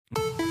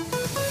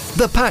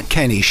The Pat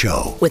Kenny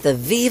Show with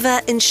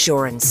Aviva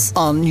Insurance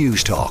on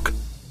News Talk.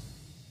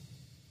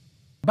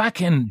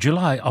 Back in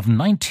July of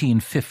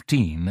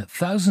 1915,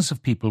 thousands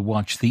of people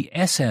watched the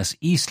SS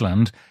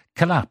Eastland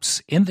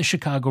collapse in the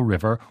Chicago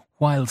River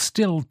while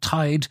still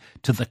tied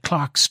to the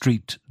Clarke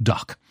Street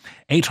dock.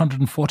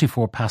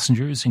 844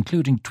 passengers,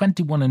 including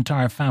 21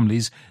 entire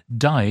families,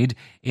 died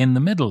in the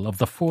middle of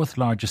the fourth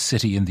largest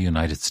city in the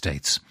United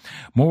States.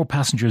 More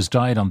passengers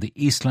died on the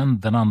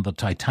Eastland than on the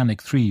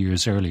Titanic 3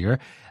 years earlier,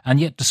 and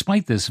yet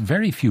despite this,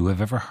 very few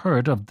have ever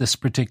heard of this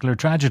particular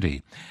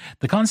tragedy.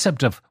 The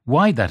concept of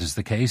why that is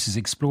the case is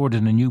explored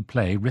in a new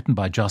play written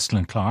by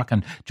Jocelyn Clarke,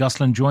 and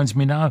Jocelyn joins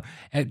me now.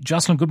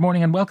 Jocelyn, good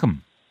morning and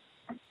welcome.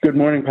 Good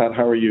morning, Pat.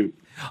 How are you?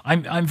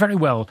 I'm very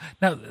well.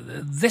 Now,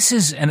 this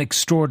is an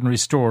extraordinary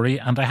story,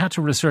 and I had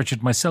to research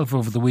it myself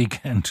over the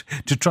weekend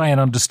to try and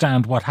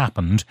understand what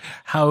happened,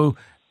 how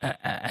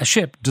a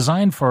ship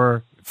designed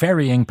for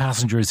ferrying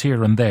passengers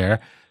here and there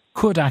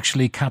could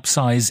actually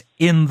capsize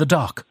in the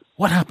dock.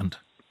 What happened?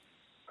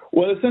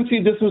 Well,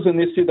 essentially, this was an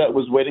issue that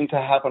was waiting to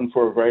happen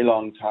for a very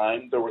long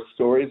time. There were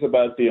stories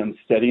about the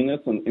unsteadiness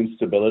and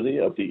instability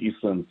of the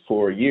Eastland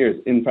for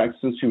years. In fact,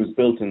 since she was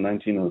built in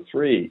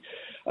 1903.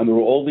 And there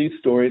were all these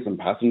stories, and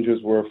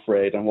passengers were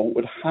afraid. And what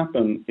would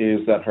happen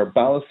is that her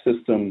ballast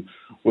system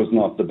was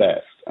not the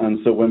best. And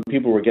so when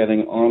people were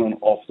getting on and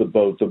off the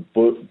boat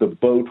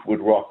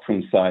would rock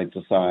from side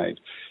to side.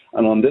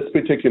 And on this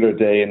particular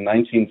day in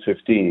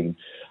 1915,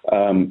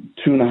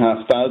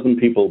 2,500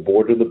 people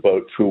boarded the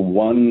boat through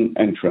one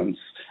entrance,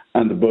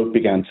 and the boat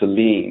began to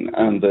lean.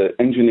 And the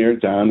engineer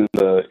down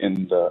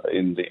in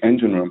the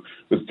engine room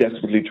was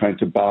desperately trying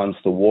to balance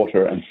the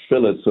water and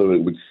fill it so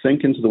it would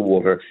sink into the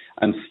water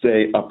and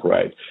stay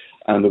upright.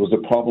 And there was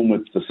a problem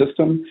with the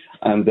system,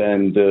 and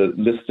then the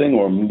listing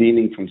or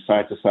leaning from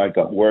side to side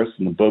got worse,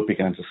 and the boat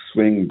began to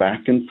swing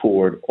back and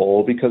forward,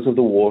 all because of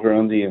the water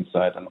on the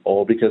inside, and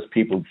all because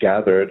people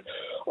gathered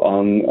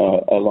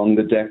along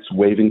the decks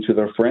waving to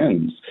their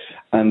friends.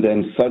 And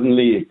then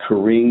suddenly it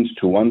careened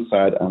to one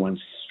side and went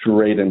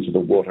straight into the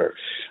water.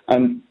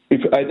 And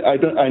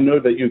I know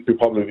that you've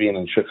probably been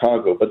in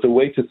Chicago, but the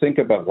way to think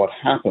about what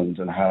happened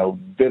and how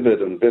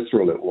vivid and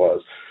visceral it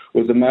was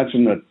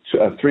imagine a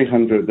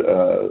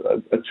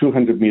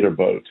 200-meter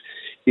boat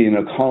in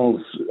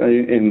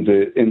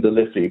the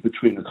Liffey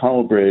between the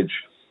Connell Bridge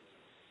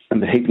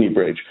and the Hickney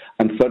Bridge,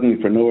 and suddenly,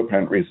 for no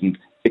apparent reason,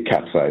 it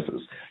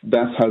capsizes.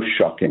 That's how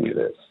shocking it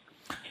is.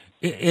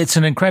 It's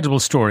an incredible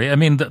story. I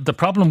mean, the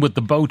problem with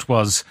the boat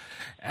was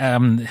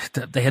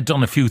they had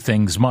done a few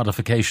things,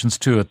 modifications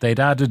to it. They'd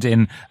added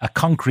in a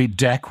concrete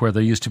deck where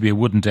there used to be a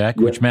wooden deck,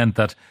 which meant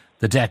that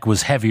the deck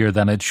was heavier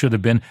than it should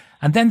have been.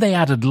 And then they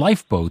added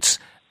lifeboats,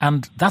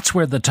 and that's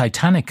where the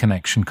Titanic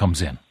connection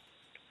comes in.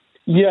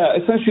 Yeah,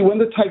 essentially, when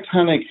the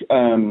Titanic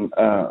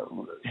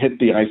hit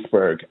the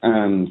iceberg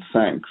and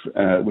sank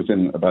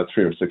within about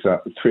 3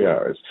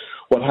 hours,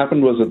 what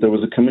happened was that there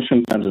was a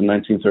commission found in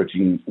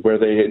 1913 where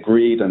they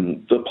agreed,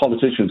 and the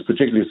politicians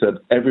particularly said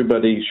there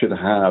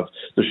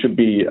should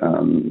be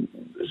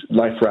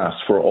life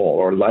rafts for all,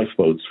 or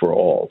lifeboats for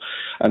all.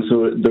 And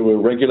so there were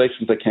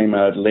regulations that came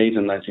out late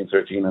in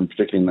 1913 and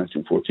particularly in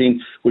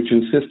 1914, which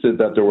insisted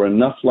that there were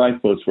enough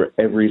lifeboats for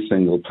every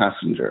single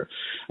passenger.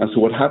 And so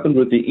what happened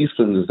with the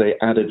Eastland is they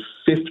added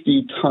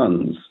 50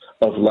 tons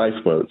of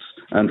lifeboats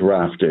and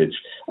raftage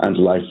and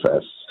life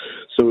vests.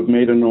 So it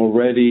made an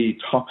already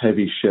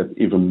top-heavy ship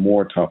even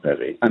more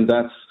top-heavy. And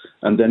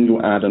then you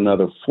add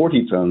another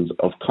 40 tons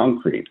of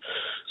concrete.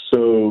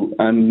 So,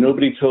 and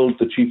nobody told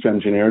the chief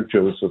engineer,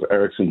 Joseph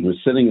Erickson, who was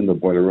sitting in the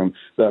boiler room,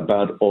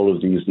 about all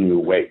of these new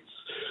weights.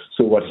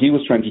 So what he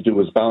was trying to do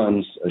was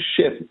balance a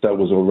ship that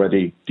was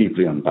already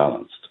deeply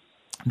unbalanced.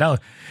 Now,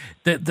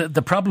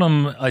 the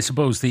problem, I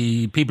suppose,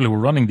 the people who were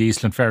running the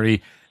Eastland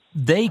Ferry,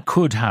 they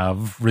could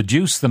have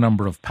reduced the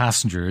number of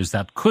passengers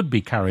that could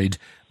be carried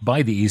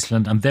by the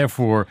Eastland and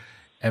therefore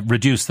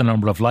reduced the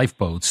number of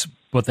lifeboats,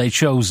 but they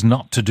chose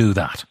not to do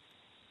that.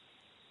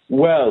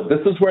 Well,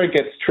 this is where it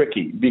gets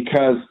tricky,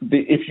 because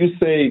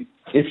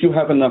if you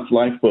have enough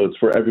lifeboats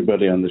for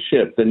everybody on the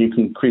ship, then you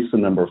can increase the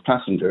number of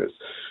passengers.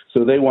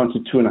 So they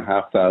wanted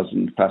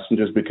 2,500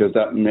 passengers because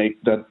that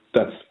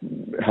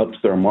helps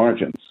their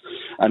margins.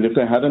 And if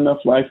they had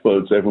enough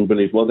lifeboats, everyone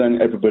believed, well, then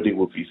everybody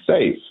would be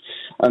safe.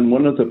 And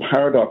one of the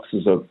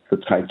paradoxes of the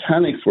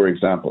Titanic, for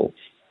example,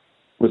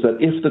 was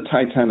that if the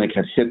Titanic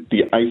had hit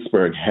the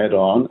iceberg head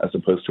on, as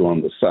opposed to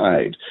on the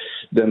side,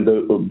 then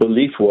the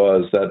belief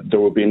was that there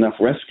would be enough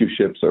rescue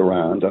ships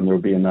around and there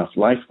would be enough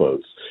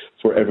lifeboats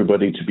for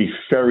everybody to be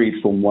ferried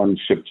from one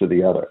ship to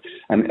the other.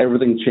 And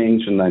everything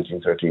changed in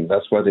 1913.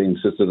 That's why they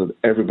insisted that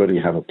everybody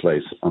have a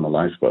place on a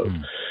lifeboat.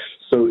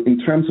 So in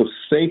terms of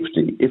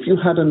safety, if you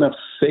had enough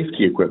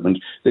safety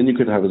equipment, then you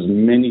could have as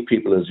many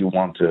people as you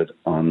wanted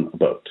on a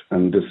boat.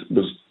 And this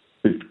was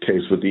the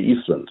case with the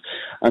Eastland.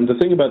 And the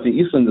thing about the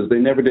Eastland is they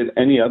never did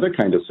any other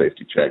kind of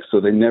safety checks. So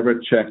they never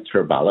checked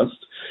her ballast.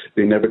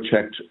 They never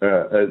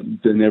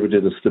they never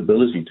did a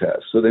stability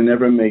test. So they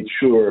never made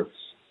sure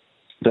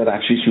that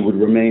actually she would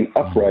remain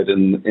upright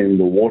in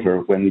the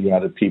water when you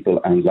added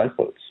people and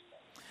lifeboats.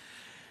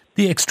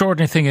 The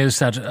extraordinary thing is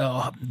that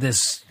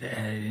this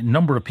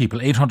number of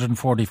people,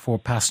 844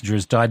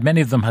 passengers, died.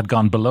 Many of them had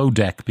gone below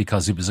deck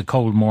because it was a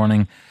cold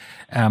morning.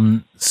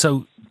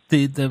 So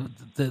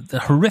the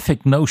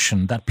horrific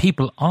notion that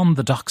people on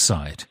the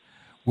dockside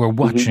were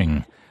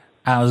watching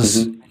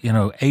as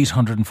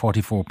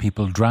 844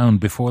 people drowned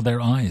before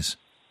their eyes.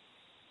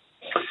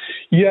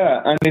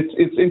 Yeah, and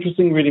it's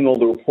interesting reading all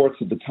the reports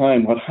at the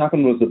time. What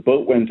happened was the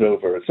boat went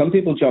over. Some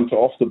people jumped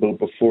off the boat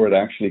before it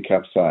actually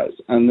capsized,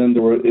 and then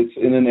it's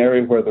in an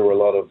area where there were a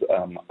lot of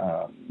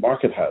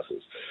market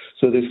houses.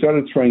 So they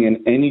started throwing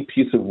in any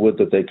piece of wood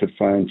that they could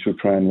find to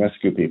try and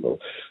rescue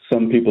people.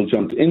 Some people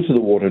jumped into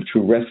the water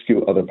to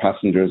rescue other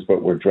passengers,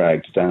 but were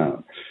dragged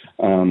down.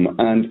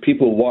 And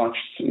people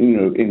watched,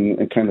 in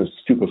a kind of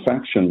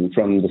stupefaction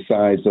from the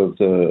sides of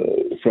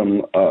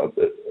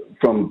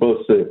from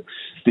both the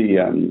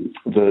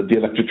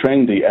electric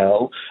train, the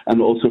L,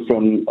 and also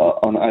from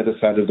on either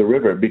side of the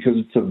river, because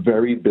it's a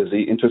very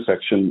busy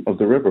intersection of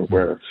the river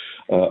where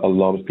a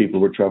lot of people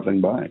were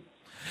traveling by.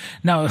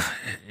 Now,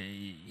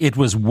 it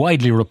was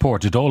widely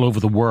reported all over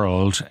the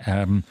world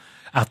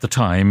at the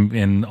time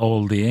in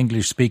all the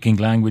English-speaking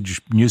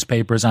language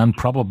newspapers and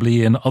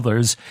probably in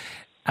others.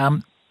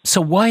 So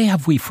why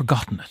have we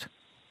forgotten it?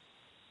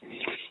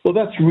 Well,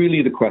 that's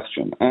really the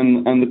question.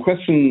 And the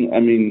question,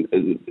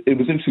 it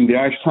was interesting. The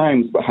Irish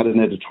Times had an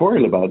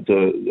editorial about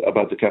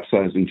the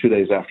capsizing 2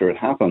 days after it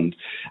happened.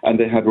 And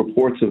they had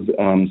reports of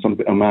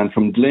a man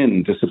from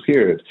Glynn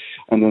disappeared.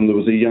 And then there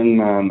was a young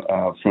man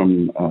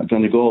from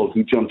Donegal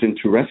who jumped in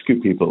to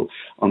rescue people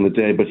on the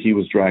day, but he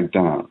was dragged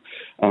down.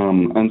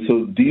 And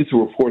so these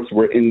reports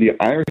were in the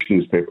Irish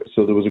newspaper.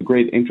 So there was a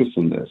great interest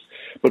in this.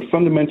 But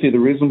fundamentally, the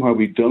reason why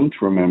we don't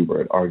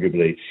remember it,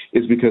 arguably,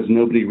 is because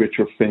nobody rich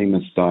or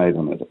famous died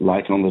on it,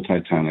 like on the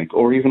Titanic,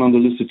 or even on the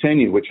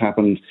Lusitania, which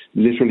happened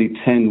literally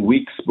 10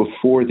 weeks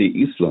before the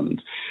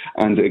Eastland.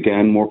 And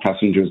again, more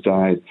passengers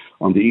died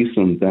on the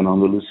Eastland than on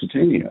the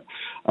Lusitania.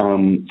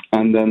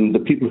 And then the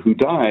people who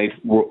died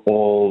were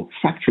all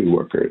factory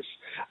workers.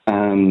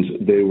 And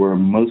they were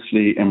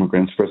mostly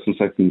immigrants, first and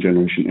second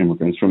generation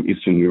immigrants from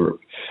Eastern Europe.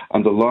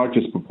 And the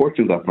largest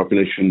proportion of that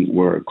population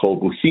were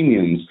called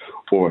Bohemians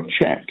or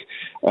Czech.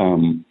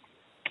 And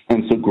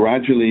so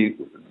gradually,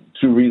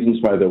 two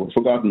reasons why they were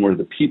forgotten were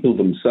the people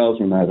themselves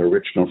were neither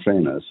rich nor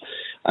famous.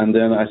 And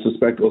then I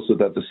suspect also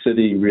that the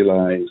city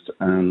realized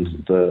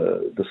and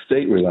the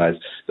state realized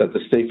that the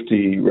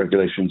safety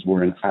regulations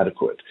were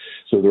inadequate.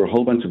 So there were a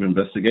whole bunch of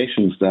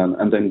investigations done,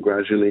 and then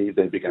gradually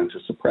they began to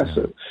suppress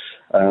it.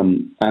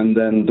 And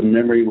then the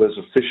memory was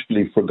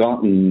officially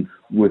forgotten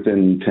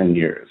within 10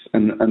 years.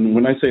 And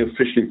when I say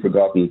officially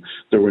forgotten,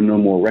 there were no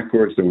more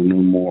records, there were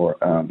no more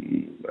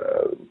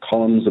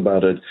columns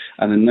about it.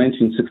 And in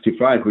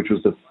 1965, which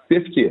was the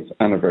 50th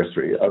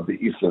anniversary of the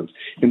Eastland,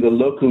 in the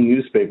local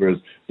newspapers,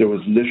 there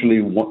was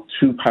literally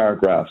two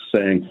paragraphs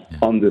saying,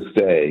 on this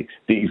day,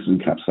 the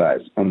Eastland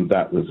capsized, and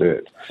that was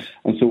it.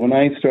 And so when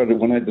I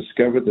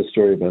discovered the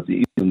story about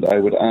the Eastland, I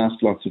would ask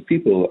lots of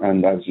people,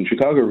 and I was in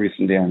Chicago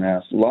recently, and I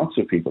asked lots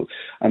of people,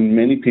 and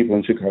many people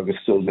in Chicago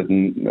still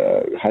didn't,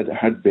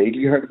 had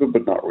vaguely heard of it,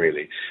 but not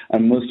really.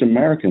 And most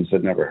Americans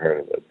had never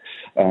heard of it.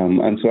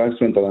 And so I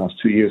spent the last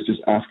 2 years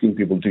just asking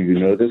people, do you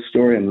know this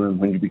story? And then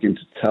when you begin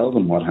to tell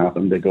them what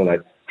happened, they go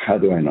like, how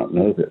do I not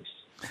know this?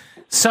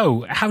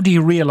 So how do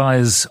you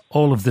realize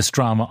all of this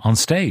drama on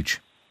stage?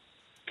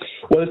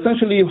 Well,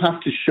 essentially, you have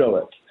to show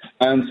it.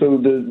 And so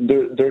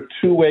there are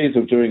two ways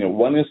of doing it.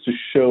 One is to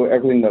show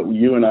everything that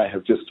you and I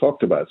have just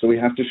talked about. So we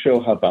have to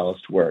show how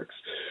ballast works.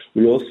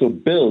 We also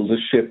build the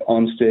ship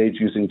on stage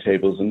using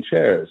tables and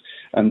chairs.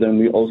 And then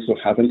we also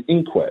have an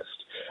inquest.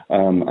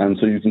 And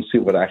so you can see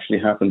what actually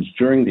happens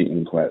during the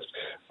inquest.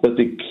 But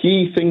the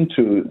key thing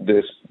to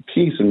this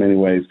piece, in many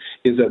ways,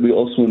 is that we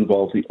also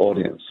involve the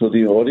audience. So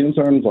the audience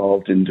are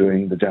involved in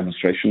doing the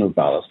demonstration of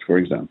ballast, for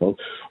example,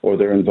 or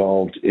they're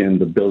involved in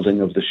the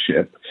building of the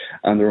ship,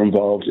 and they're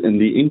involved in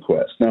the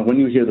inquest. Now, when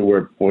you hear the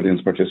word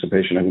audience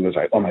participation, everyone's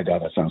like, oh my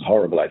God, that sounds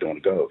horrible, I don't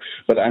want to go.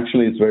 But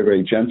actually, it's very,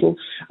 very gentle,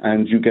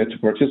 and you get to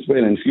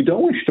participate. And if you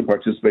don't wish to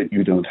participate,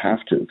 you don't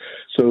have to.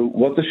 So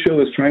what the show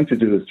is trying to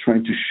do is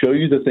trying to show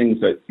you the things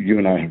that you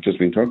and I have just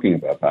been talking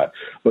about, Pat,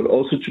 but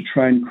also to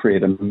try and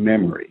create a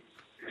memory.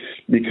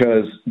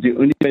 Because the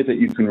only way that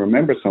you can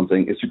remember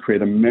something is to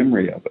create a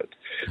memory of it.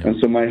 And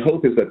so my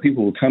hope is that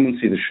people will come and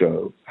see the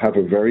show, have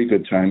a very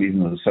good time, even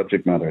though the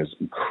subject matter is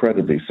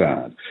incredibly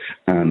sad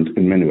and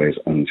in many ways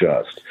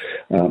unjust.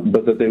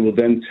 But that they will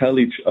then tell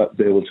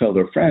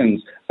their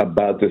friends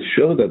about this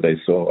show that they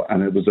saw,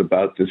 and it was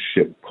about this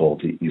ship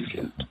called the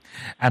Eastland.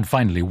 And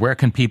finally, where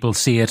can people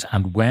see it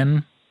and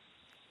when?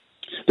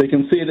 They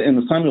can see it in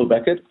the Samuel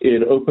Beckett.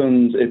 It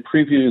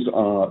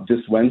previews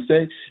this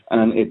Wednesday,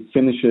 and it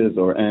finishes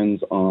or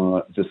ends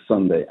this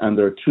Sunday. And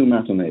there are two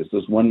matinees.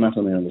 There's one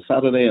matinee on the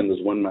Saturday, and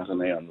there's one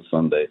matinee on the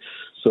Sunday.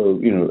 So,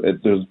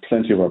 there's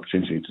plenty of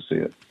opportunity to see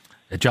it.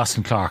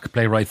 Jocelyn Clarke,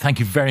 playwright, thank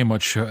you very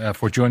much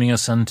for joining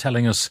us and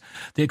telling us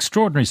the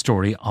extraordinary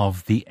story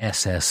of the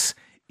SS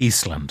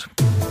Eastland.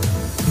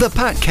 The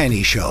Pat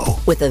Kenny Show.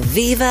 with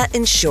Aviva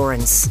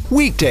Insurance.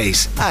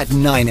 Weekdays at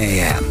 9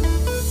 a.m.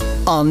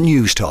 on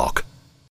News Talk.